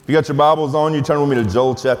you got your Bibles on, you turn with me to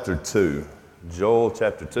Joel chapter 2. Joel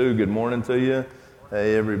chapter 2, good morning to you.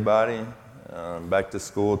 Hey, everybody. Back to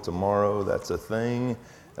school tomorrow, that's a thing.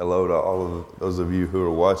 Hello to all of those of you who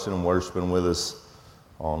are watching and worshiping with us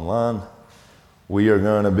online. We are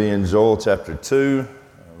going to be in Joel chapter 2,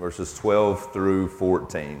 verses 12 through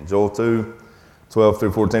 14. Joel 2, 12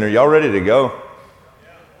 through 14. Are y'all ready to go?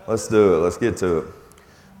 Let's do it. Let's get to it.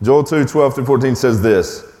 Joel 2, 12 through 14 says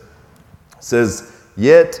this. It says,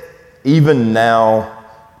 "Yet even now,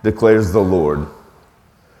 declares the Lord,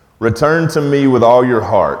 return to me with all your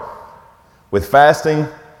heart, with fasting,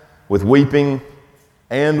 with weeping,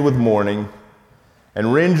 and with mourning,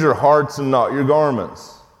 and rend your hearts and not your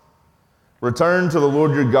garments. Return to the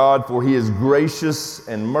Lord your God, for he is gracious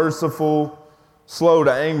and merciful, slow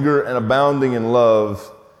to anger and abounding in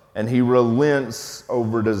love, and he relents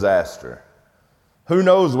over disaster. Who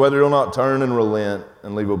knows whether he'll not turn and relent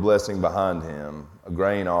and leave a blessing behind him, a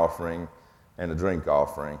grain offering and a drink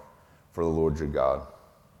offering for the Lord your God."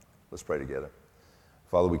 Let's pray together.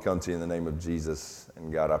 Father, we come to you in the name of Jesus,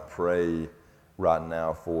 and God, I pray right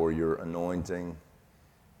now for your anointing.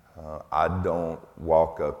 I don't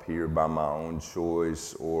walk up here by my own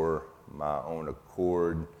choice or my own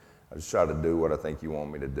accord. I just try to do what I think you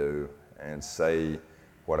want me to do and say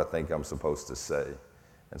what I think I'm supposed to say.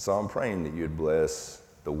 And so I'm praying that you'd bless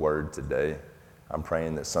the word today. I'm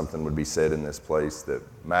praying that something would be said in this place that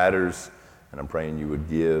matters, and I'm praying you would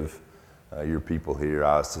give your people here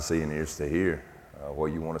eyes to see and ears to hear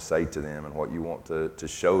what you want to say to them and what you want to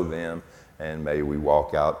show them, and may we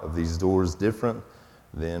walk out of these doors different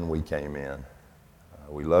than we came in.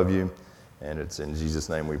 We love you, and it's in Jesus'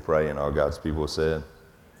 name we pray, and all God's people said,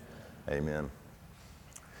 amen.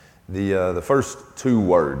 The first two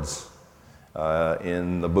words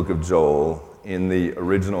in the book of Joel, in the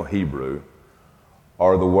original Hebrew,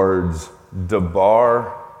 are the words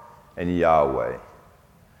Debar and Yahweh.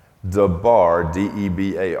 Debar,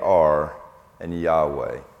 D-E-B-A-R, and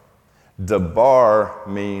Yahweh. Debar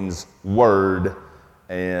means word,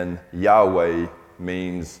 and Yahweh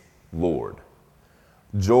means Lord.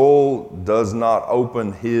 Joel does not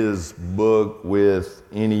open his book with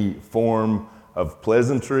any form of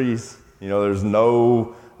pleasantries. There's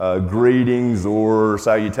no greetings or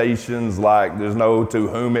salutations, like there's no "to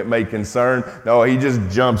whom it may concern." No, he just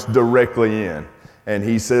jumps directly in. And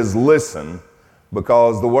he says, listen,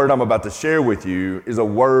 because the word I'm about to share with you is a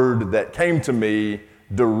word that came to me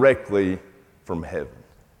directly from heaven.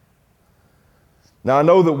 Now, I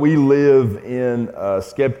know that we live in a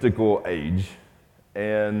skeptical age,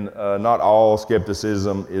 and not all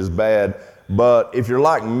skepticism is bad, but if you're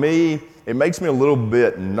like me, it makes me a little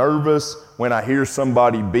bit nervous when I hear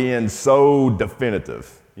somebody being so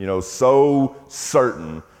definitive, so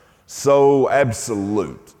certain, so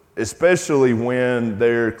absolute, especially when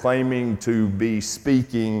they're claiming to be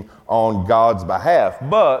speaking on God's behalf.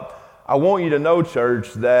 But I want you to know,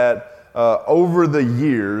 church, that over the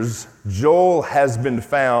years, Joel has been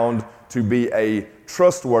found to be a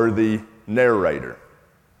trustworthy narrator.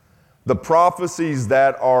 The prophecies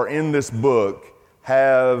that are in this book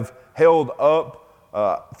have held up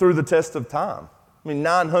through the test of time.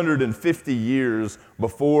 950 years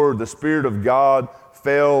before the Spirit of God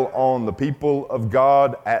fell on the people of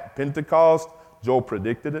God at Pentecost, Joel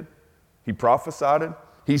predicted it. He prophesied it.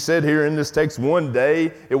 He said here in this text, one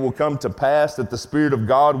day it will come to pass that the Spirit of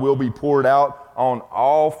God will be poured out on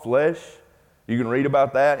all flesh. You can read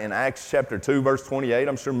about that in Acts chapter 2, verse 28.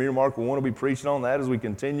 I'm sure Mir Mark will want to be preaching on that as we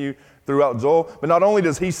continue throughout Joel. But not only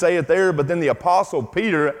does he say it there, but then the Apostle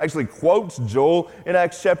Peter actually quotes Joel in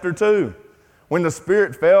Acts chapter 2. When the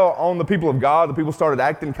Spirit fell on the people of God, the people started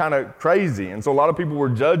acting kind of crazy. And so a lot of people were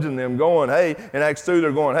judging them, going, hey, in Acts 2,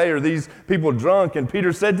 they're going, hey, are these people drunk? And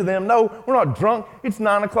Peter said to them, no, we're not drunk. It's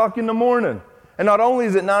 9 o'clock in the morning. And not only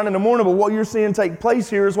is it 9 in the morning, but what you're seeing take place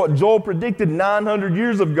here is what Joel predicted 900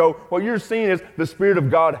 years ago. What you're seeing is the Spirit of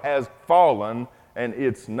God has fallen, and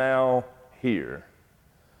it's now here.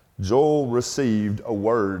 Joel received a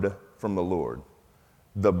word from the Lord,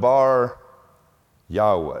 Debar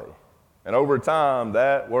Yahweh. And over time,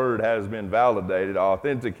 that word has been validated,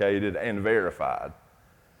 authenticated, and verified.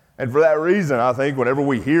 And for that reason, I think whenever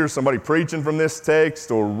we hear somebody preaching from this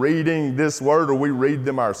text or reading this word, or we read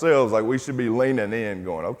them ourselves, like we should be leaning in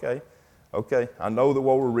going, okay, I know that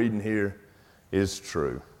what we're reading here is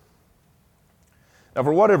true. Now,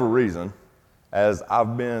 for whatever reason, as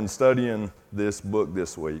I've been studying this book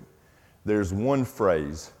this week, there's one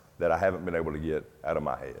phrase that I haven't been able to get out of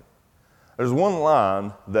my head. There's one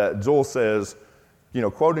line that Joel says,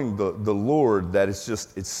 quoting the Lord, that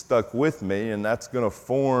it's stuck with me, and that's going to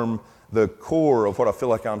form the core of what I feel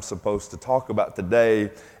like I'm supposed to talk about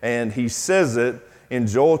today. And he says it in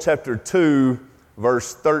Joel chapter 2,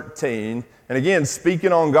 verse 13. And again,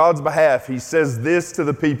 speaking on God's behalf, he says this to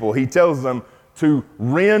the people. He tells them to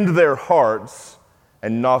rend their hearts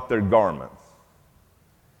and not their garments.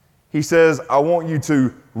 He says, I want you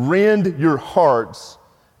to rend your hearts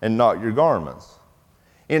and not your garments.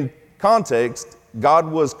 In context, God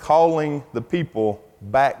was calling the people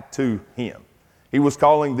back to him. He was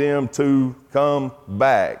calling them to come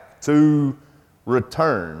back, to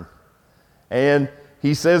return. And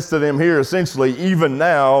he says to them here essentially, even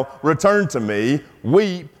now, return to me,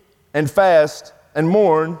 weep and fast and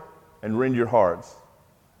mourn and rend your hearts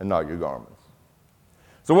and not your garments.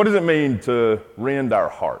 So what does it mean to rend our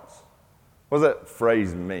hearts? What does that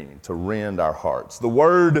phrase mean, to rend our hearts? The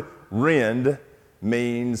word rend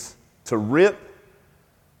means to rip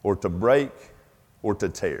or to break or to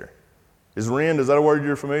tear. Is that a word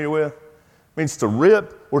you're familiar with? It means to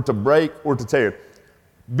rip or to break or to tear.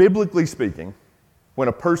 Biblically speaking, when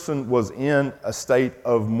a person was in a state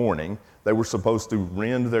of mourning, they were supposed to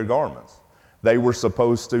rend their garments. They were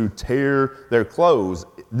supposed to tear their clothes.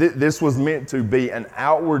 This was meant to be an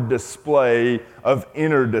outward display of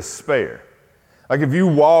inner despair. Like if you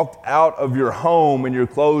walked out of your home and your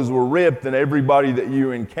clothes were ripped, then everybody that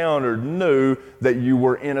you encountered knew that you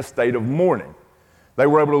were in a state of mourning. They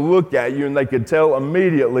were able to look at you and they could tell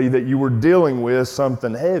immediately that you were dealing with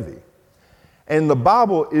something heavy. And the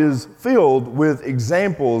Bible is filled with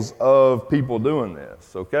examples of people doing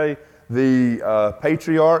this, okay? The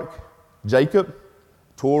patriarch Jacob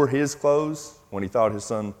tore his clothes when he thought his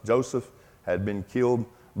son Joseph had been killed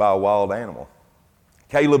by a wild animal.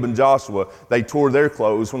 Caleb and Joshua, they tore their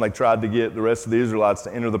clothes when they tried to get the rest of the Israelites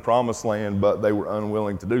to enter the promised land, but they were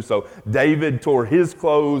unwilling to do so. David tore his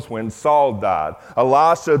clothes when Saul died.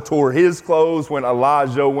 Elisha tore his clothes when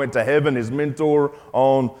Elijah went to heaven, his mentor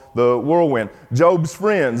on the whirlwind. Job's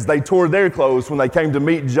friends, they tore their clothes when they came to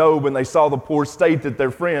meet Job and they saw the poor state that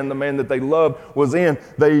their friend, the man that they loved, was in.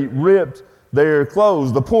 They ripped their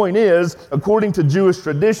clothes. The point is, according to Jewish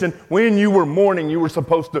tradition, when you were mourning, you were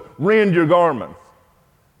supposed to rend your garments.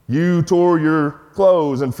 You tore your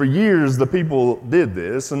clothes, and for years the people did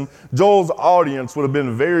this, and Joel's audience would have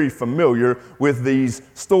been very familiar with these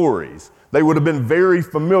stories. They would have been very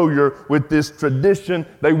familiar with this tradition.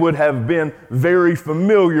 They would have been very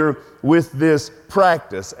familiar with this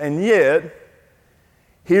practice. And yet,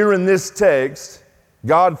 here in this text,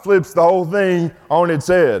 God flips the whole thing on its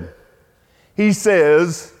head. He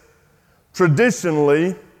says,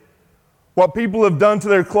 traditionally, what people have done to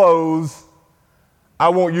their clothes, I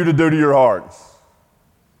want you to do to your hearts.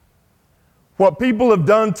 What people have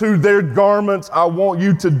done to their garments, I want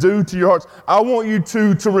you to do to your hearts. I want you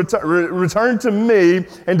to return to me,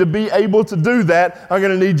 and to be able to do that, I'm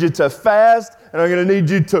going to need you to fast, and I'm going to need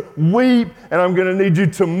you to weep, and I'm going to need you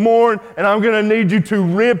to mourn, and I'm going to need you to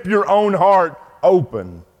rip your own heart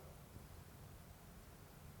open.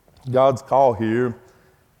 God's call here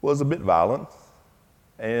was a bit violent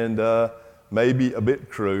and maybe a bit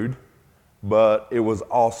crude, but it was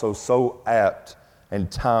also so apt and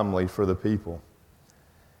timely for the people.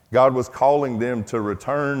 God was calling them to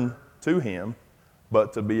return to him,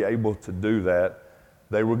 but to be able to do that,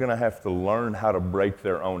 they were going to have to learn how to break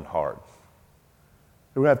their own hearts.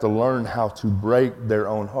 They were going to have to learn how to break their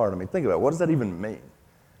own heart. I mean, think about it. What does that even mean?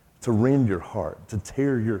 To rend your heart, to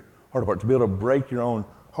tear your heart apart, to be able to break your own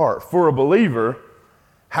heart. For a believer,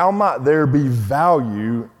 how might there be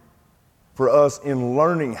value for us in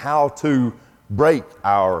learning how to break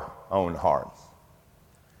our own hearts?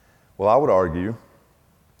 Well, I would argue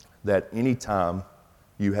that any time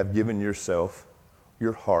you have given yourself,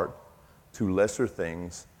 your heart, to lesser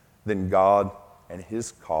things than God and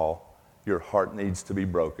his call, your heart needs to be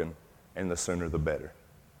broken, and the sooner the better.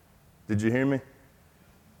 Did you hear me?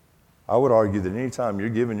 I would argue that any time you're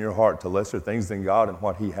giving your heart to lesser things than God and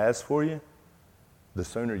what he has for you, the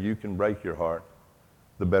sooner you can break your heart,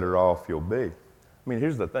 the better off you'll be. I mean,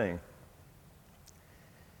 here's the thing.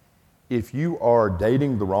 If you are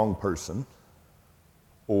dating the wrong person,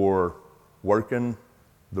 or working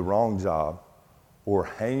the wrong job, or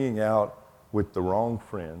hanging out with the wrong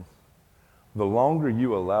friends, the longer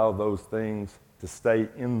you allow those things to stay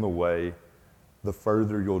in the way, the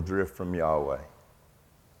further you'll drift from Yahweh.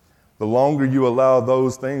 The longer you allow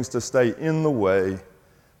those things to stay in the way,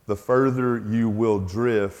 the further you will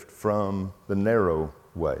drift from the narrow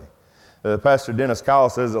way. Pastor Dennis Kyle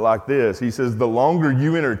says it like this. He says, the longer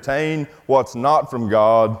you entertain what's not from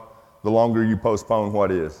God, the longer you postpone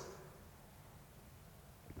what is.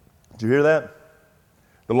 Did you hear that?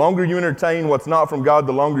 The longer you entertain what's not from God,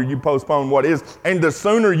 the longer you postpone what is. And the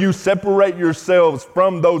sooner you separate yourselves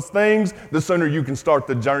from those things, the sooner you can start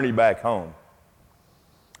the journey back home.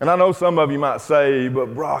 And I know some of you might say,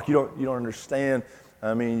 but Brock, you don't understand.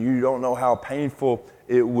 I mean, you don't know how painful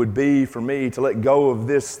it would be for me to let go of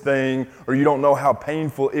this thing, or you don't know how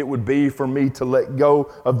painful it would be for me to let go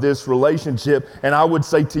of this relationship. And I would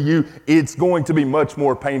say to you, it's going to be much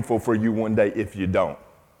more painful for you one day if you don't.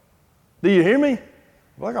 Do you hear me?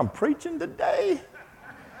 Like I'm preaching today?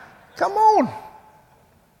 Come on.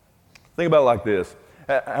 Think about it like this.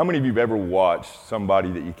 How many of you have ever watched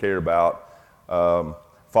somebody that you care about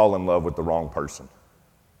fall in love with the wrong person?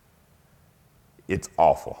 It's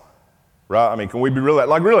awful, right? I mean, can we be real?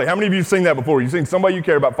 Like really, how many of you have seen that before? You've seen somebody you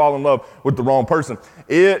care about fall in love with the wrong person.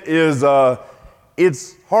 It is,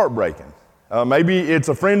 it's heartbreaking. Maybe it's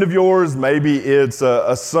a friend of yours, maybe it's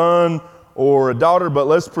a son or a daughter, but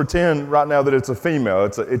let's pretend right now that it's a female,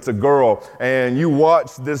 it's a girl, and you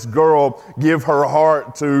watch this girl give her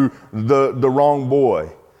heart to the wrong boy.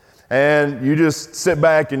 And you just sit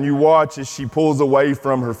back and you watch as she pulls away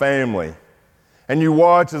from her family. And you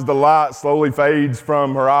watch as the light slowly fades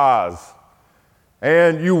from her eyes.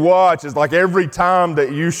 And you watch as like every time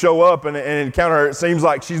that you show up and encounter her, it seems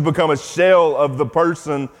like she's become a shell of the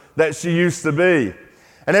person that she used to be.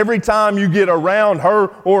 And every time you get around her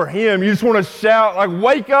or him, you just want to shout like,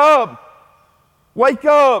 wake up, wake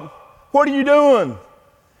up, what are you doing?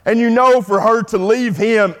 And you know for her to leave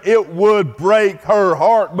him, it would break her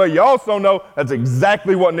heart. But you also know that's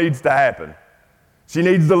exactly what needs to happen. She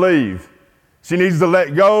needs to leave. She needs to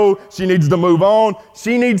let go. She needs to move on.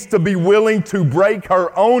 She needs to be willing to break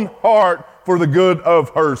her own heart for the good of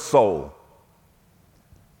her soul.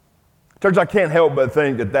 Church, I can't help but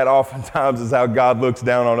think that oftentimes is how God looks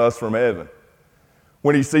down on us from heaven.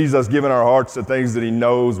 When he sees us giving our hearts to things that he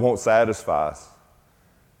knows won't satisfy us.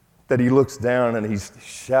 That he looks down and he's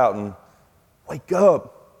shouting, wake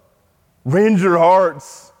up, rend your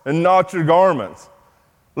hearts and not your garments.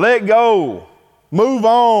 Let go, move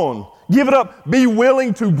on, give it up. Be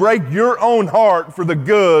willing to break your own heart for the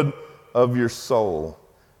good of your soul.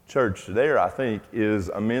 Church, there I think is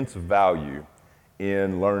immense value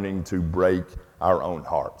in learning to break our own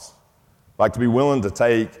hearts. Like to be willing to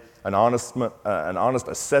take an honest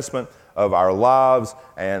assessment of our lives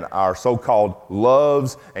and our so-called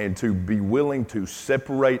loves, and to be willing to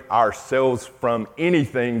separate ourselves from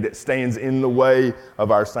anything that stands in the way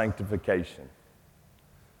of our sanctification.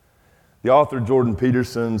 The author Jordan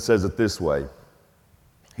Peterson says it this way.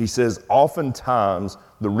 He says, oftentimes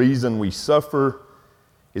the reason we suffer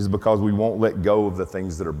is because we won't let go of the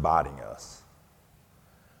things that are biting us.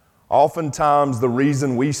 Oftentimes, the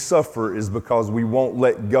reason we suffer is because we won't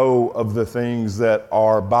let go of the things that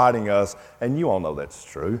are biting us. And you all know that's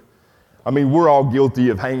true. I mean, we're all guilty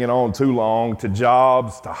of hanging on too long to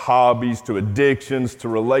jobs, to hobbies, to addictions, to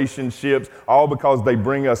relationships, all because they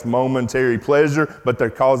bring us momentary pleasure, but they're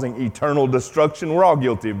causing eternal destruction. We're all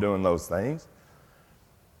guilty of doing those things.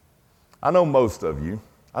 I know most of you,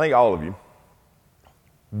 I think all of you,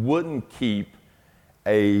 wouldn't keep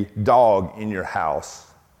a dog in your house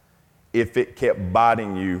if it kept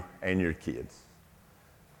biting you and your kids.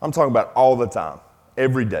 I'm talking about all the time,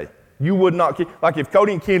 every day. You would not keep, like if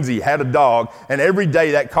Cody and Kinsey had a dog and every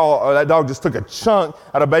day that dog just took a chunk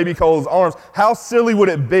out of baby Cole's arms, how silly would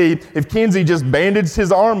it be if Kinsey just bandaged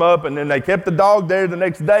his arm up and then they kept the dog there the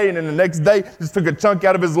next day, and then the next day just took a chunk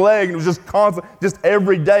out of his leg, and it was just constant, just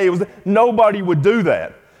every day. Nobody would do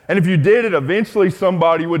that. And if you did it, eventually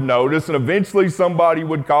somebody would notice, and eventually somebody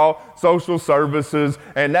would call social services,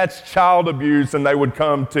 and that's child abuse, and they would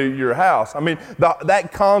come to your house. I mean,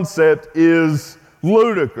 that concept is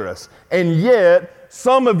ludicrous. And yet,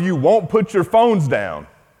 some of you won't put your phones down,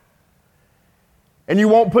 and you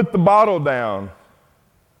won't put the bottle down,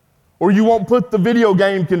 or you won't put the video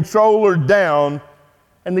game controller down,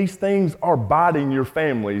 and these things are biting your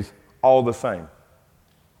families all the same,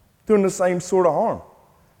 doing the same sort of harm.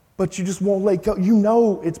 But you just won't let go. You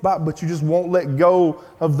know it's biting, but you just won't let go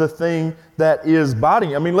of the thing that is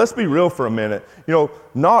biting. I mean, let's be real for a minute. You know,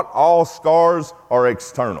 not all scars are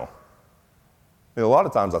external. You know, a lot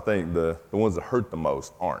of times I think the ones that hurt the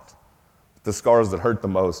most aren't. The scars that hurt the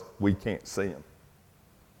most, we can't see them.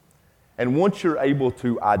 And once you're able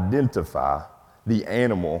to identify the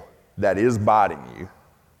animal that is biting you,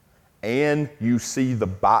 and you see the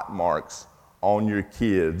bite marks on your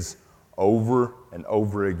kids over and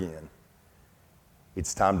over again,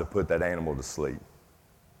 it's time to put that animal to sleep.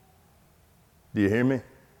 Do you hear me?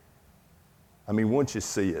 I mean, once you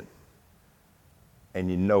see it,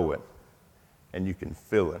 and you know it, and you can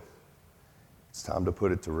feel it, it's time to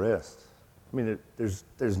put it to rest. I mean, there's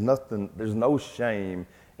no shame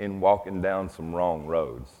in walking down some wrong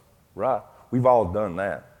roads, right? We've all done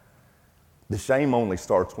that. The shame only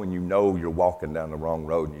starts when you know you're walking down the wrong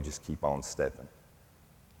road and you just keep on stepping.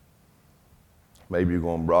 Maybe you're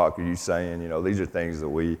going, Brock, are you saying, these are things that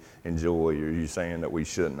we enjoy, or are you saying that we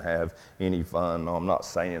shouldn't have any fun? No, I'm not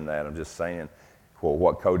saying that. I'm just saying, well,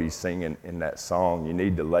 what Cody's singing in that song, you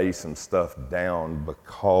need to lay some stuff down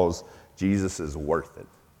because Jesus is worth it,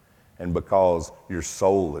 and because your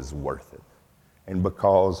soul is worth it, and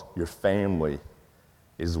because your family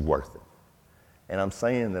is worth it. And I'm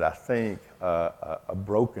saying that I think a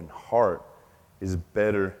broken heart is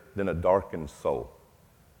better than a darkened soul.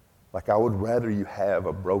 Like, I would rather you have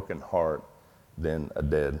a broken heart than a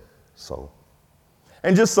dead soul.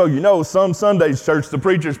 And just so you know, some Sundays, church, the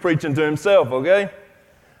preacher's preaching to himself, okay?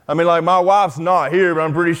 I mean, like, my wife's not here, but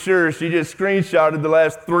I'm pretty sure she just screenshotted the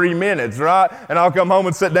last 3 minutes, right? And I'll come home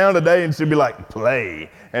and sit down today, and she'll be like, play.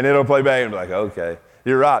 And it'll play back, and I'll be like, okay.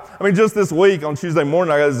 You're right. I mean, just this week on Tuesday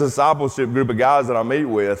morning, I got this discipleship group of guys that I meet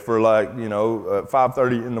with for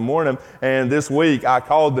 5:30 in the morning. And this week I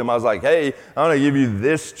called them. I was like, hey, I'm going to give you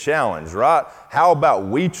this challenge, right? How about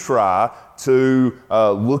we try to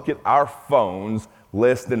look at our phones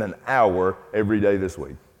less than an hour every day this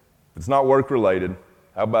week? If it's not work related,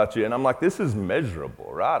 how about you? And I'm like, this is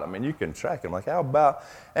measurable, right? I mean, you can track it. I'm like, how about?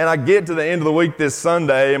 And I get to the end of the week this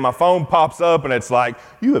Sunday, and my phone pops up, and it's like,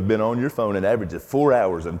 you have been on your phone an average of 4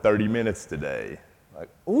 hours and 30 minutes today. Like,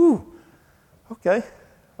 ooh, okay,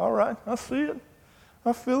 all right, I see it.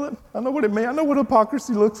 I feel it. I know what it means. I know what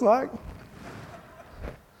hypocrisy looks like.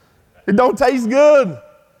 It don't taste good.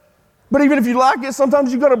 But even if you like it,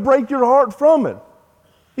 sometimes you got to break your heart from it.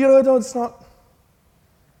 It's not.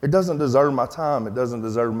 It doesn't deserve my time. It doesn't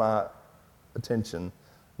deserve my attention,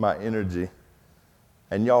 my energy.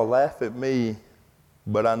 And y'all laugh at me,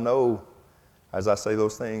 but I know as I say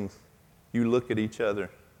those things, you look at each other.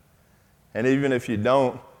 And even if you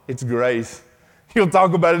don't, it's grace. You'll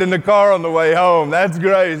talk about it in the car on the way home. That's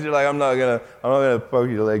grace. You're like, I'm not gonna poke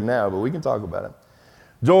your leg now, but we can talk about it.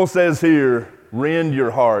 Joel says here, rend your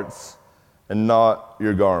hearts and not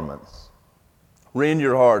your garments. Rend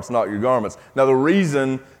your hearts, not your garments. Now, the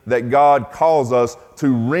reason that God calls us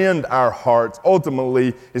to rend our hearts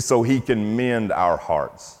ultimately is so He can mend our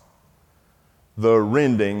hearts. The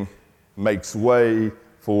rending makes way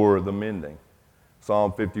for the mending.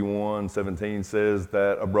 Psalm 51:17 says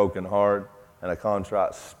that a broken heart and a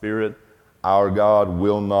contrite spirit, our God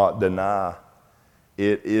will not deny.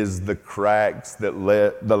 It is the cracks that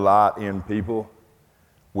let the light in, people.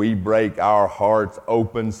 We break our hearts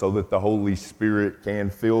open so that the Holy Spirit can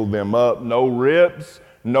fill them up. No rips,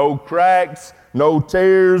 no cracks, no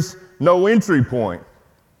tears, no entry point.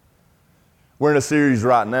 We're in a series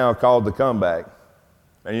right now called The Comeback.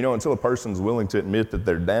 And until a person's willing to admit that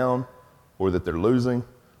they're down, or that they're losing,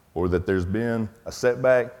 or that there's been a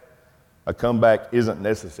setback, a comeback isn't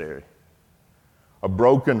necessary. A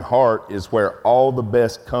broken heart is where all the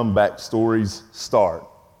best comeback stories start.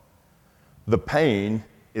 The pain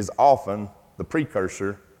is often the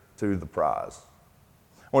precursor to the prize.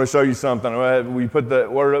 I want to show you something. We put the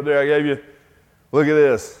word up there I gave you. Look at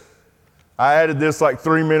this. I added this like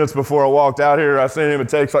 3 minutes before I walked out here. I sent him a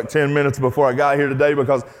text like 10 minutes before I got here today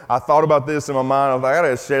because I thought about this in my mind. I was like, I got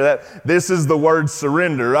to share that. This is the word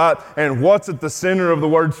surrender, right? And what's at the center of the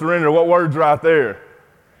word surrender? What word's right there?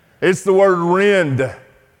 It's the word rend. And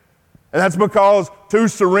that's because to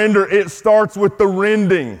surrender, it starts with the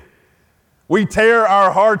rending. We tear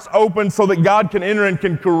our hearts open so that God can enter and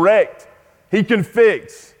can correct. He can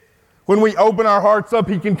fix. When we open our hearts up,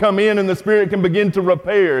 He can come in and the Spirit can begin to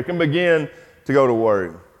repair. It can begin to go to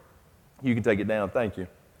work. You can take it down. Thank you.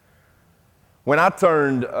 When I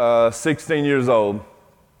turned 16 years old,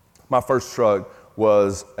 my first truck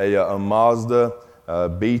was a Mazda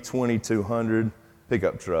B2200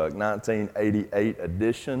 pickup truck, 1988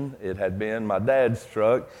 edition. It had been my dad's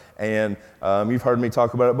truck, and you've heard me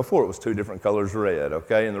talk about it before. It was two different colors red,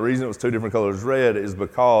 okay? And the reason it was two different colors red is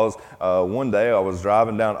because one day I was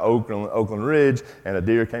driving down Oakland Ridge, and a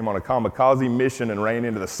deer came on a kamikaze mission and ran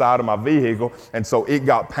into the side of my vehicle, and so it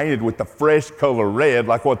got painted with the fresh color red,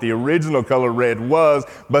 like what the original color red was,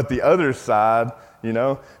 but the other side,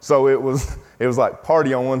 so it was like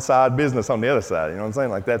party on one side, business on the other side. You know what I'm saying?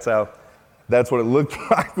 Like that's what it looked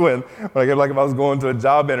like like if I was going to a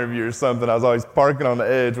job interview or something. I was always parking on the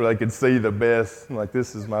edge where they could see the best. I'm like,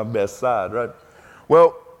 this is my best side, right?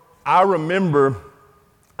 Well, I remember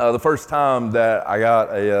the first time that I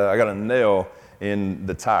got a nail in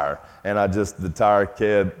the tire, and the tire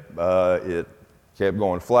kept kept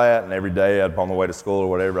going flat, and every day on the way to school or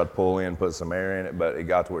whatever, I'd pull in, put some air in it, but it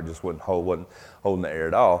got to where it just wasn't holding the air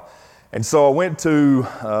at all. And so I went to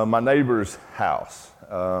my neighbor's house.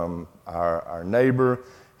 Our neighbor,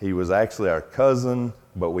 he was actually our cousin,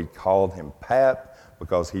 but we called him Pap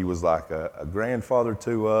because he was like a grandfather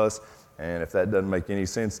to us. And if that doesn't make any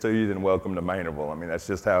sense to you, then welcome to Maynardville. I mean, that's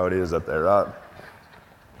just how it is up there, right?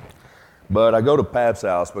 But I go to Pap's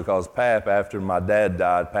house because Pap, after my dad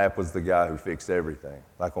died, Pap was the guy who fixed everything.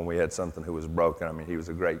 Like when we had something who was broken, I mean, he was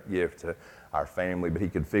a great gift to our family, but he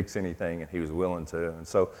could fix anything and he was willing to. And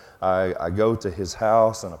so I go to his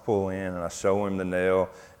house and I pull in and I show him the nail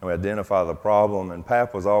and we identify the problem. And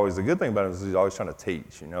Pap was always, the good thing about him is he was always trying to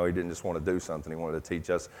teach. You know, he didn't just want to do something, he wanted to teach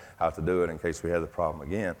us how to do it in case we had the problem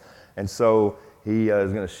again. And so he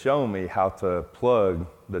is going to show me how to plug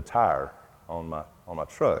the tire on my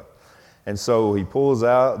truck. And so he pulls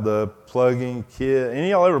out the plugging kit.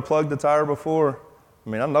 Any of y'all ever plugged the tire before? I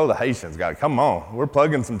mean, I know the Haitians got it. Come on, we're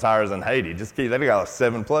plugging some tires in Haiti. They've got like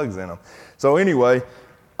 7 plugs in them. So anyway,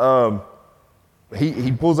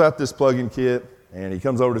 he pulls out this plugging kit and he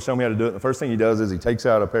comes over to show me how to do it. And the first thing he does is he takes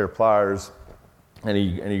out a pair of pliers and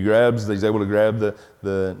he's able to grab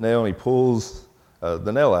the nail and he pulls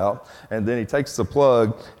the nail out, and then he takes the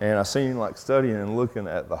plug, and I seen him like studying and looking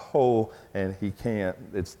at the hole, and he can't,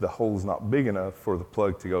 the hole's not big enough for the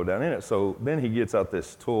plug to go down in it. So then he gets out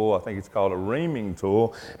this tool, I think it's called a reaming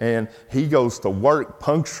tool, and he goes to work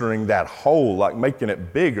puncturing that hole, like making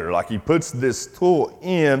it bigger. Like he puts this tool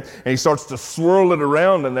in, and he starts to swirl it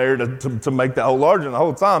around in there to make that hole larger. And the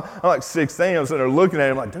whole time, I'm like 16, I'm sitting there looking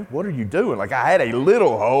at him like, dude, what are you doing? Like I had a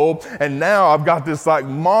little hole, and now I've got this like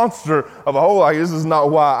monster of a hole. Like this is not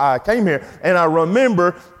why I came here. And I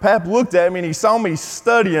remember Pap looked at me and he saw me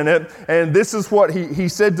studying it, and this is what he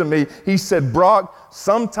said to me. He said, Brock,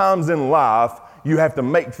 sometimes in life you have to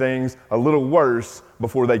make things a little worse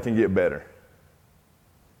before they can get better.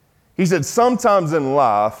 He said, sometimes in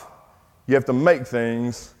life you have to make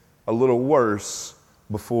things a little worse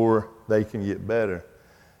before they can get better.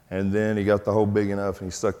 And then he got the hole big enough and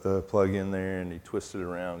he stuck the plug in there and he twisted it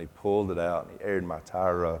around, he pulled it out and he aired my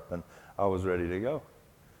tire up and I was ready to go.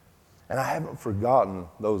 And I haven't forgotten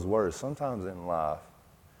those words. Sometimes in life,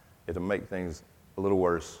 you have to make things a little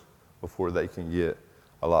worse before they can get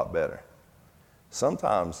a lot better.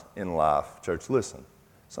 Sometimes in life, church, listen,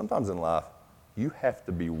 sometimes in life, you have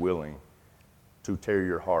to be willing to tear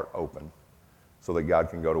your heart open so that God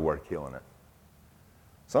can go to work healing it.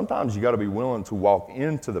 Sometimes you got to be willing to walk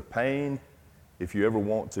into the pain if you ever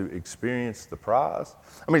want to experience the prize.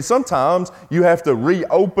 I mean, sometimes you have to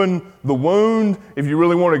reopen the wound if you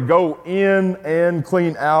really want to go in and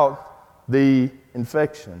clean out the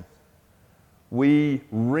infection. We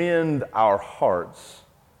rend our hearts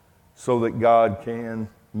so that God can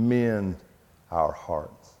mend our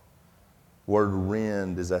hearts. Word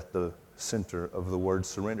rend is at the center of the word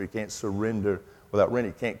surrender. You can't surrender without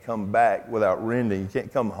rending. You can't come back without rending. You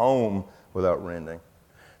can't come home without rending.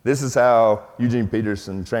 This is how Eugene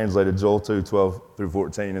Peterson translated Joel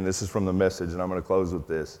 2:12-14, and this is from the Message, and I'm going to close with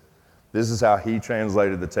this. This is how he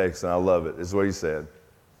translated the text, and I love it. This is what he said.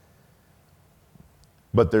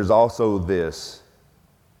 But there's also this: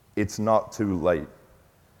 it's not too late.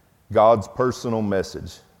 God's personal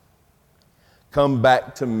message. Come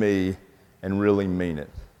back to me and really mean it.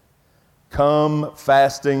 Come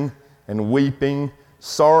fasting and weeping,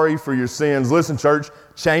 sorry for your sins. Listen, church,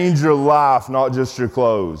 change your life, not just your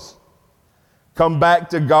clothes. Come back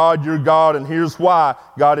to God, your God, and here's why.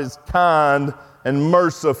 God is kind and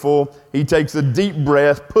merciful. He takes a deep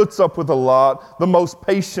breath, puts up with a lot. The most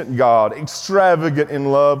patient God, extravagant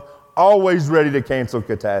in love, always ready to cancel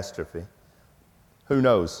catastrophe. Who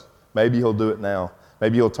knows? Maybe he'll do it now.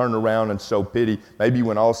 Maybe he'll turn around and show pity. Maybe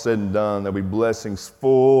when all's said and done, there'll be blessings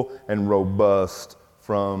full and robust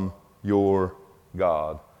from your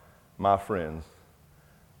God. My friends,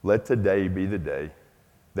 let today be the day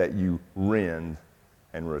that you rend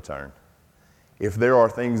and return. If there are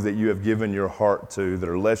things that you have given your heart to that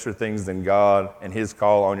are lesser things than God and His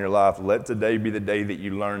call on your life, let today be the day that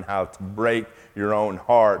you learn how to break your own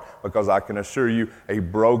heart, because I can assure you a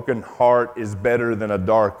broken heart is better than a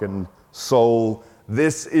darkened soul.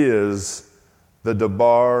 This is the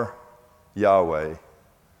Debar Yahweh,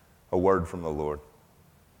 a word from the Lord.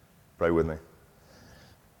 Pray with me.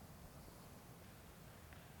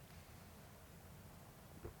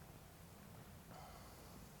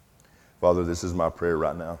 Father, this is my prayer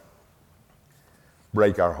right now.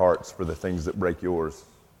 Break our hearts for the things that break yours.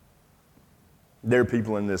 There are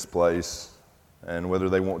people in this place, and whether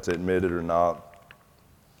they want to admit it or not,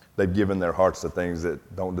 they've given their hearts to things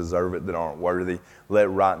that don't deserve it, that aren't worthy.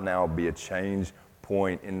 Let right now be a change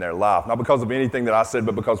point in their life. Not because of anything that I said,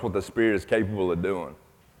 but because what the Spirit is capable of doing.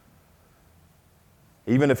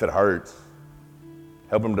 Even if it hurts,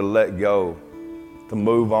 help them to let go, to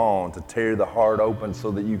move on, to tear the heart open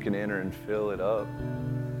so that you can enter and fill it up.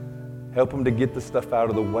 Help them to get the stuff out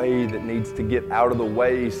of the way that needs to get out of the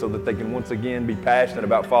way so that they can once again be passionate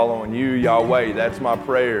about following you, Yahweh. That's my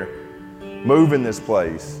prayer. Move in this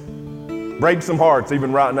place. Break some hearts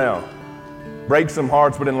even right now. Break some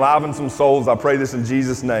hearts, but enliven some souls. I pray this in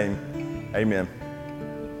Jesus' name. Amen.